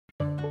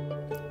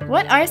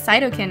What are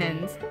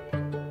cytokinins?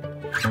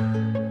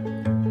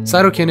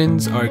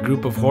 Cytokinins are a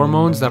group of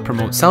hormones that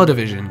promote cell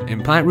division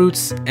in plant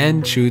roots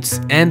and shoots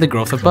and the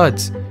growth of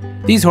buds.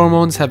 These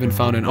hormones have been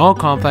found in all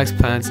complex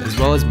plants as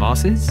well as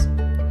mosses,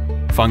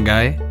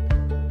 fungi,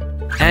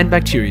 and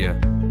bacteria.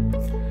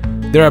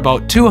 There are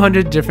about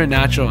 200 different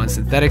natural and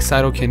synthetic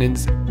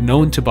cytokinins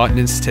known to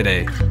botanists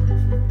today.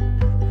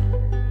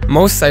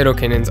 Most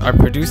cytokinins are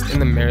produced in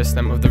the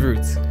meristem of the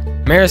roots.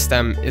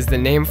 Meristem is the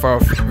name for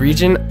a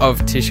region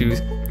of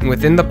tissues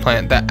within the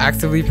plant that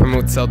actively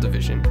promotes cell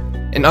division.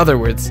 In other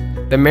words,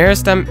 the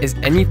meristem is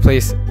any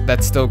place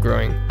that's still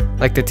growing,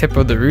 like the tip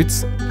of the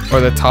roots or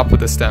the top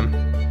of the stem.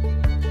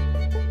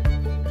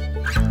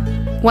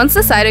 Once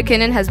the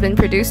cytokinin has been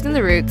produced in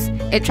the roots,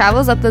 it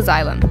travels up the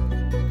xylem,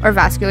 or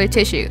vascular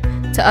tissue,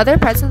 to other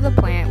parts of the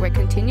plant where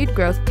continued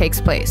growth takes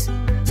place,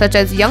 such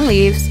as young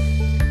leaves,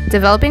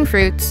 developing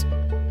fruits,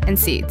 and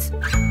seeds.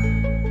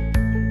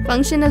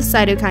 Function of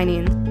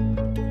cytokinins.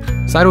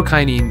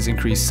 Cytokinins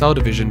increase cell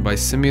division by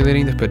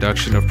stimulating the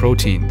production of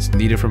proteins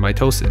needed for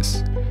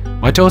mitosis.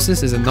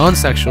 Mitosis is a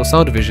non-sexual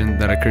cell division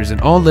that occurs in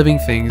all living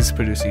things,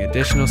 producing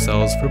additional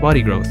cells for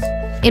body growth.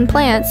 In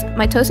plants,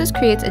 mitosis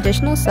creates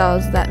additional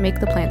cells that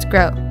make the plants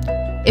grow.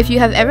 If you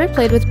have ever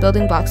played with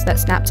building blocks that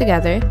snap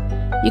together,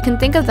 you can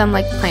think of them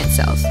like plant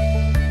cells.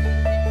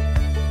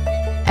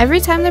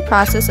 Every time the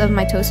process of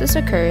mitosis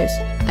occurs,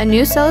 a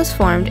new cell is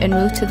formed and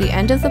moved to the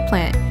end of the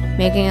plant,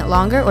 making it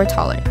longer or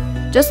taller,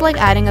 just like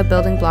adding a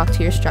building block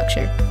to your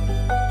structure.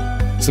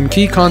 Some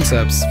key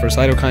concepts for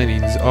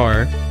cytokinins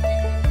are: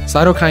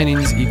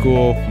 cytokinins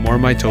equal more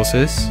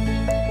mitosis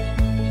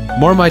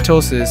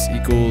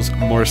equals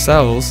more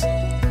cells,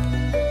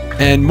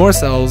 and more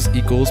cells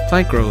equals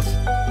plant growth.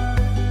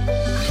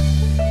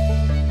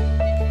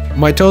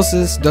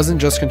 Mitosis doesn't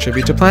just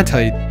contribute to plant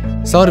height.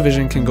 Cell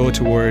division can go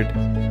toward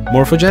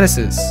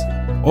morphogenesis,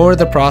 or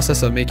the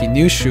process of making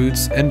new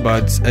shoots and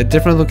buds at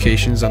different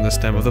locations on the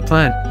stem of the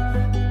plant.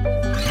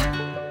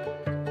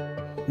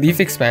 Leaf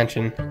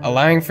expansion,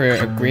 allowing for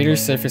a greater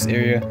surface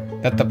area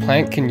that the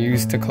plant can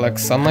use to collect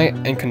sunlight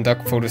and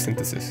conduct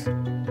photosynthesis.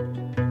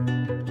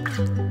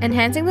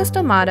 Enhancing the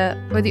stomata,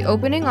 or the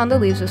opening on the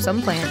leaves of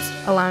some plants,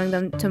 allowing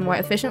them to more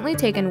efficiently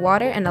take in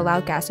water and allow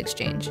gas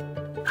exchange.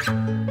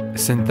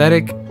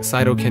 Synthetic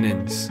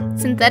cytokinins.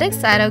 Synthetic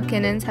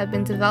cytokinins have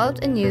been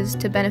developed and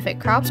used to benefit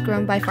crops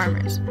grown by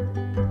farmers.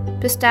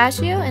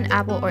 Pistachio and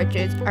apple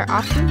orchards are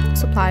often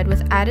supplied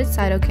with added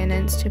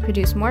cytokinins to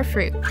produce more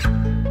fruit,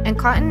 and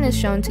cotton is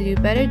shown to do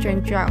better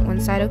during drought when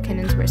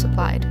cytokinins were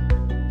supplied.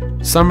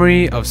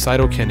 Summary of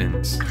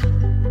cytokinins.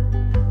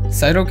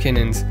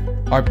 Cytokinins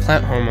are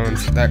plant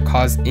hormones that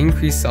cause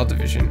increased cell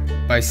division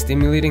by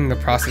stimulating the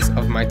process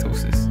of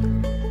mitosis.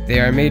 They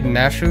are made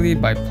naturally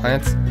by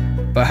plants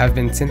but have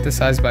been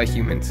synthesized by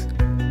humans.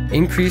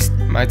 Increased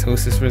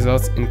mitosis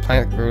results in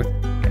plant growth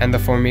and the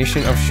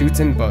formation of shoots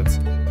and buds,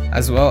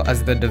 as well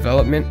as the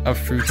development of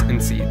fruits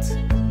and seeds.